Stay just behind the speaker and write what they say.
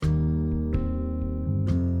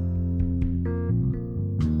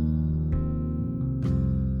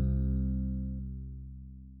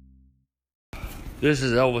This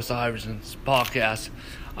is Elvis Iverson's podcast.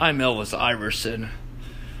 I'm Elvis Iverson.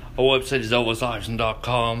 Our website is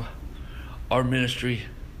elvisiverson.com. Our ministry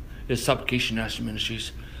is Supplication National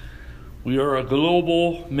Ministries. We are a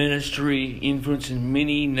global ministry influencing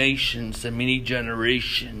many nations and many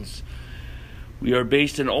generations. We are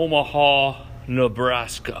based in Omaha,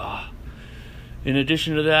 Nebraska. In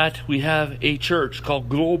addition to that, we have a church called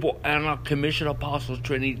Global Antioch Commission Apostles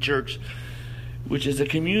Trinity Church, which is a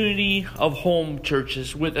community of home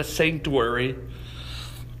churches with a sanctuary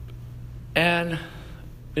and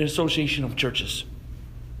an association of churches.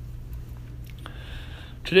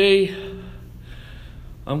 Today,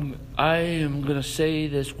 I am going to say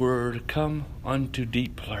this word: come unto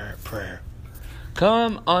deep prayer.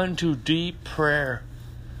 Come unto deep prayer.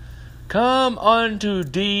 Come unto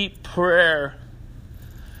deep prayer.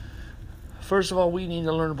 First of all, we need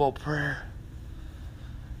to learn about prayer.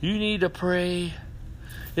 You need to pray.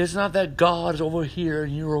 It's not that God's over here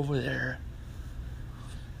and you're over there.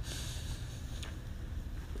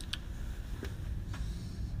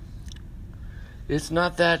 It's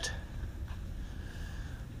not that.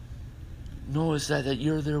 No, it's that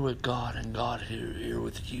you're there with God and God here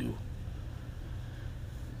with you.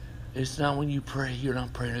 It's not when you pray, you're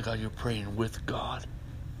not praying to God, you're praying with God.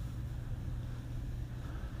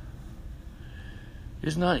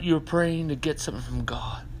 It's not you're praying to get something from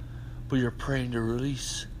God, but you're praying to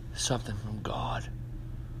release something from God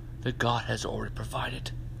that God has already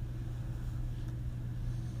provided.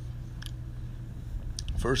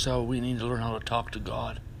 First of all, we need to learn how to talk to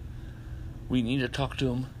God. We need to talk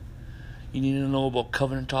to Him. You need to know about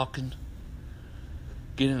covenant talking.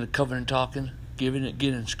 Get into covenant talking. Get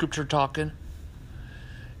in scripture talking.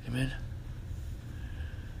 Amen.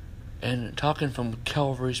 And talking from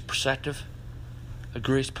Calvary's perspective, a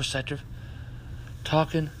grace perspective.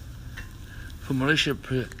 Talking from a relationship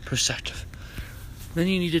perspective. Then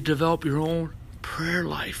you need to develop your own prayer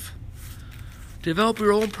life. Develop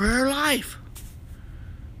your own prayer life.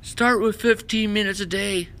 Start with 15 minutes a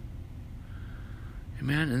day.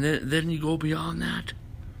 Amen. And then you go beyond that.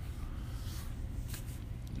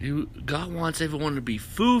 God wants everyone to be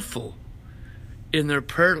fruitful in their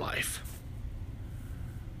prayer life.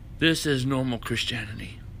 This is normal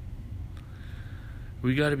Christianity.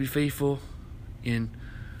 We got to be faithful in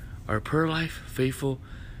our prayer life, faithful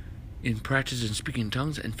in practicing speaking in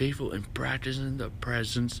tongues, and faithful in practicing the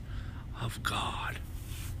presence of God.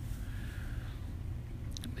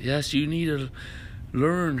 Yes, you need to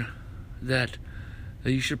learn that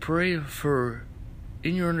you should pray for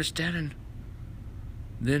in your understanding,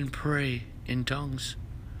 then pray in tongues,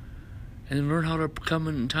 and learn how to come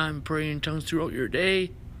in time praying in tongues throughout your day.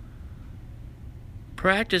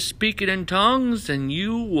 Practice speaking in tongues, and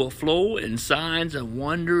you will flow in signs and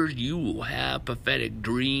wonders. You will have prophetic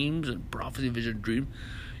dreams and prophecy, vision, dreams.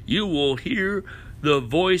 You will hear the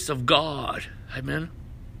voice of God. Amen.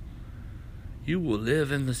 You will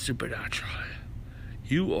live in the supernatural.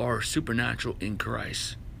 You are supernatural in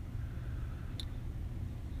Christ.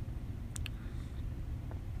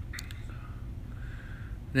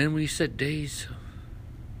 Then we set days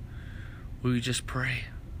where we just pray.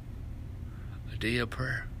 A day of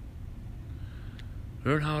prayer.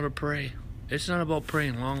 Learn how to pray. It's not about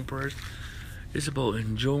praying long prayers. It's about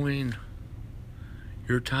enjoying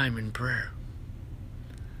your time in prayer.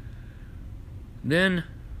 Then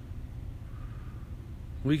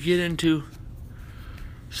we get into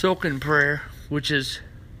soaking prayer, which is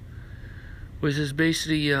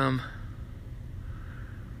basically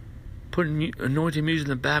putting anointing music in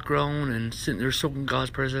the background and sitting there soaking God's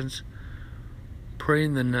presence,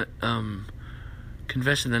 praying the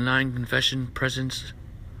confessing the 9 confession presence.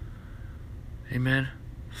 Amen.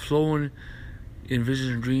 Flowing in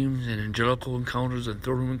visions and dreams and angelical encounters and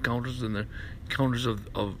throne room encounters and the encounters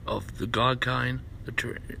of the God kind,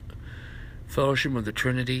 the fellowship of the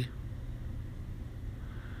Trinity.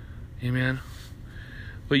 Amen.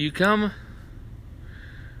 But you come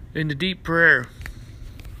into deep prayer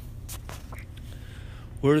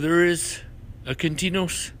where there is a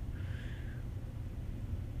continuous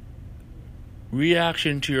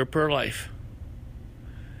reaction to your prayer life.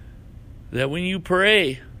 That when you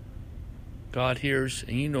pray, God hears,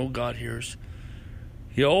 and you know God hears.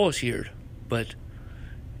 He always hears, but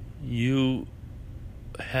you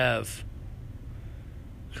have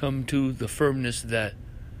come to the firmness that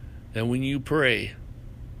when you pray,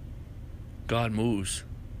 God moves.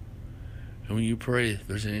 And when you pray,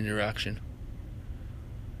 there's an interaction.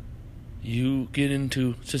 You get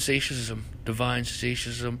into cessationism, divine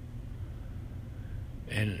cessationism,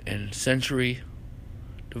 and sensory,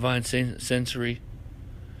 divine sensory,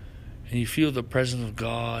 and you feel the presence of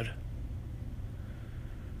God,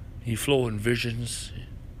 You flow in visions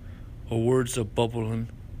or words of bubbling.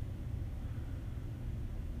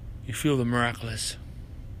 You feel the miraculous.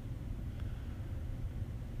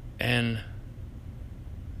 And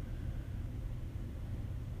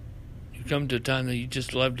you come to a time that you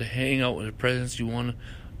just love to hang out in the presence. You want to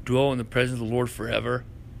dwell in the presence of the Lord forever.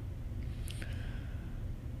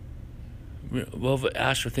 Love,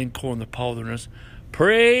 ask, or think, core in the power of the wilderness.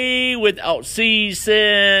 Pray without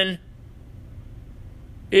ceasing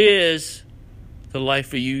is the life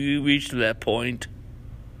for you. You reach to that point.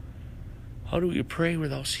 How do we pray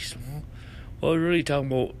without ceasing? Well, we're really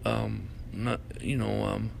talking about,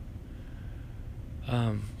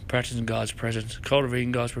 practicing God's presence,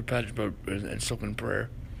 cultivating God's presence, and soaking prayer.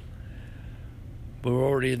 But we're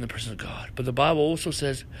already in the presence of God. But the Bible also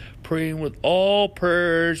says, praying with all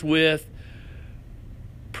prayers with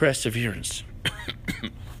perseverance.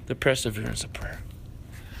 The perseverance of prayer.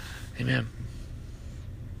 Amen.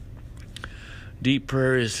 Deep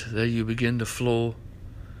prayer is that you begin to flow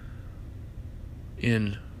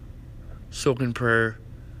in soaking prayer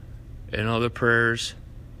and other prayers.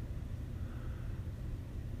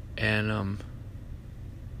 And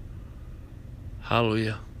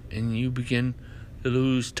hallelujah. And you begin to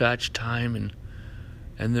lose touch, time,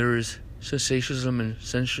 and there is sensationalism and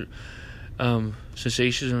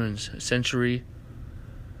sensory.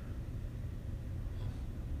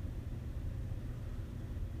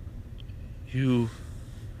 You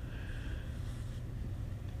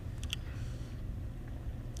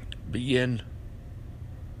begin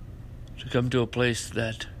to come to a place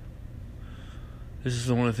that this is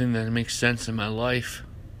the only thing that makes sense in my life.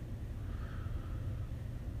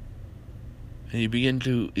 And you begin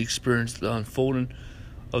to experience the unfolding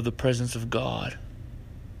of the presence of God.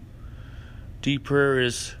 Deep prayer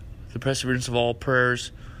is the perseverance of all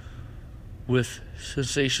prayers with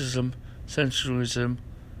sensationalism, sensualism,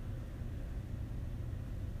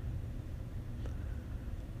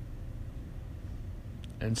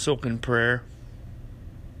 and soaking prayer.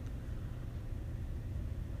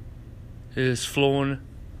 It is flowing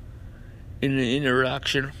in an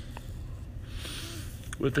interaction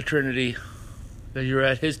with the Trinity, that you're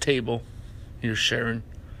at His table, and you're sharing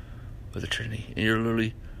with the Trinity, and you're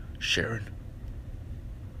literally sharing.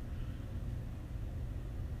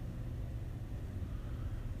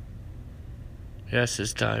 Yes,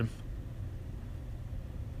 it's time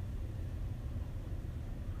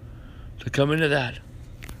to come into that.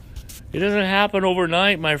 It doesn't happen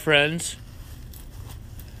overnight, my friends.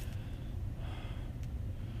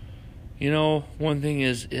 You know, one thing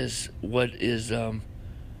is what is the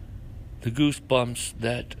goosebumps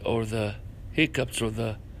that, or the hiccups, or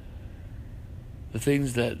the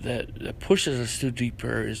things that pushes us to deep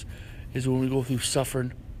prayer is when we go through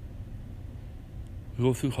suffering. We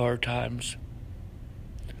go through hard times.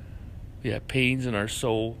 We have pains in our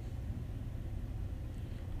soul.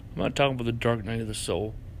 I'm not talking about the dark night of the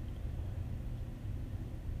soul.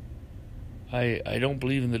 I don't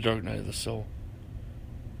believe in the dark night of the soul.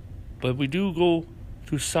 But we do go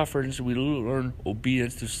through sufferings. We learn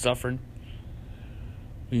obedience through suffering.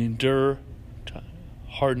 We endure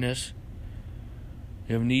hardness.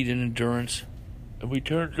 We have need and endurance. And we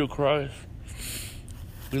turn to Christ.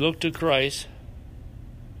 We look to Christ.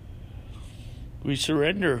 We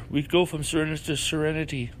surrender. We go from surrender to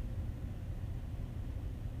serenity.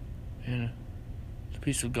 And the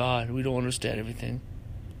peace of God. We don't understand everything.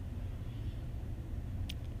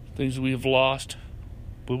 Things we have lost.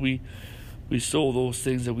 But we sold those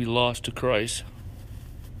things that we lost to Christ.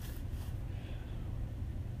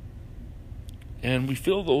 And we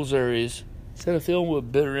fill those areas. Instead of filling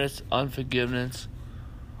with bitterness, unforgiveness,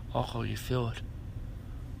 you fill it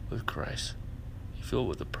with Christ. You fill it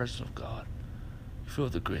with the presence of God. You fill it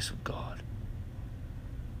with the grace of God.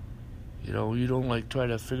 You know, you don't try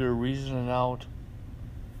to figure reasoning out.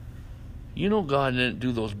 You know God didn't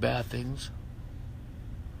do those bad things.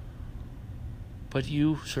 But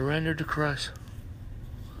you surrender to Christ.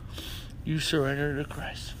 You surrender to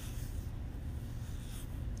Christ.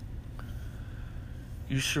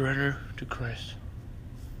 You surrender to Christ.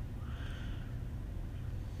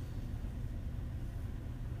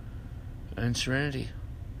 And serenity,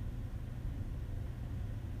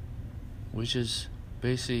 which is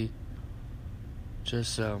basically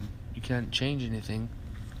just you can't change anything.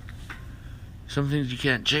 Some things you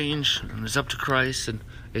can't change, and it's up to Christ, and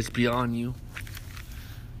it's beyond you.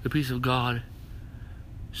 The peace of God,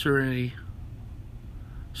 serenity,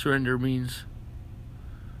 surrender means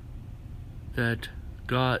that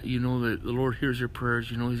God, you know that the Lord hears your prayers,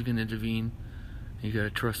 you know He's going to intervene, and you got to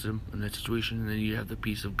trust Him in that situation, and then you have the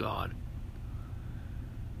peace of God.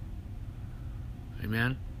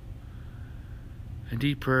 Amen? And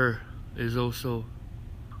deep prayer is also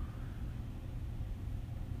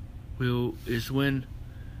when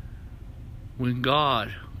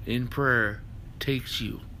God in prayer takes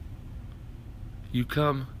you. You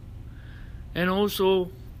come, and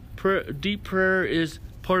also deep prayer is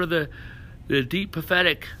part of the deep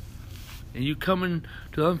prophetic. And you come into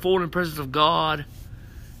the unfolding presence of God.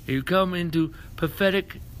 And you come into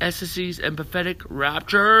prophetic ecstasies and prophetic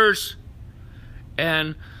raptures.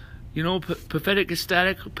 And, prophetic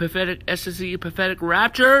ecstatic, prophetic ecstasy, prophetic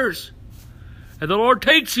raptures. And the Lord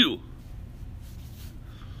takes you.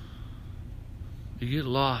 You get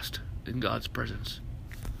lost in God's presence.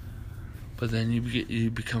 But then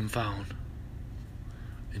you become found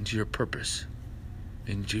into your purpose,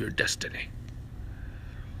 into your destiny.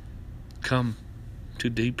 Come to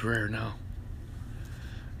deep prayer now.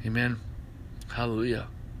 Amen. Hallelujah.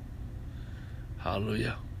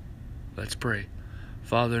 Hallelujah. Let's pray.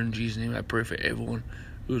 Father, in Jesus' name, I pray for everyone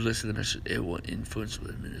who listens to the message, everyone influenced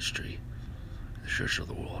with the ministry, the church of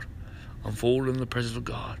the world. Unfold in the presence of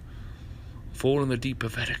God. Unfold in the deep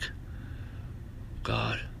prophetic.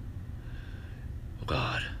 God. Oh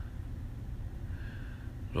God.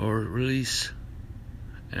 Lord, release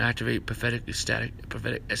and activate prophetic, ecstatic,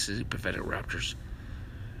 prophetic ecstasy, prophetic raptures.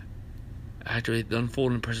 Activate the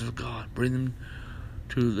unfolding presence of God. Bring them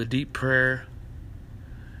to the deep prayer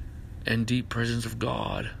and deep presence of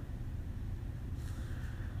God.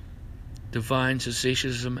 Divine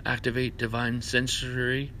cessationism, activate divine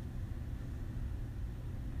sensory.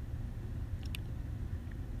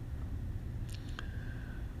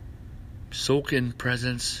 Soak in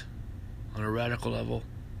presence on a radical level.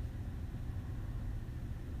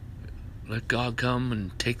 Let God come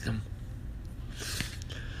and take them.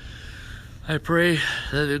 I pray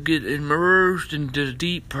that they'll get immersed into the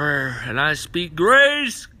deep prayer. And I speak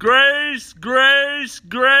grace, grace, grace,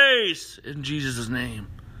 grace. In Jesus' name.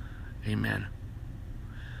 Amen.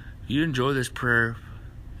 If you enjoy this prayer,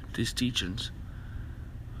 these teachings,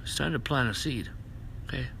 it's time to plant a seed.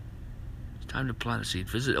 Okay? It's time to plant a seed.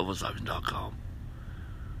 Visit ElvisIverson.com.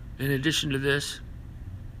 In addition to this,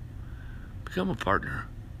 become a partner.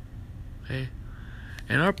 Okay?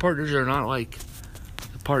 And our partners are not like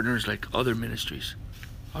the partners like other ministries.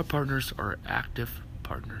 Our partners are active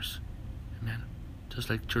partners. Amen. Just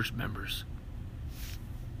like church members.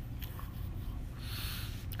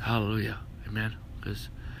 Hallelujah. Amen. Because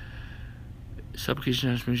Supplication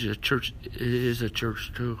National Ministries is a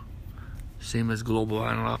church too. Same as Global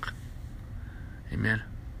Analog. Amen.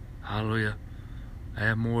 Hallelujah. I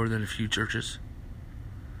have more than a few churches.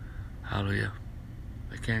 Hallelujah.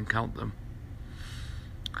 I can't count them.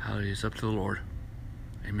 Hallelujah. It's up to the Lord.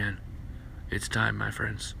 Amen. It's time, my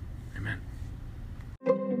friends. Amen.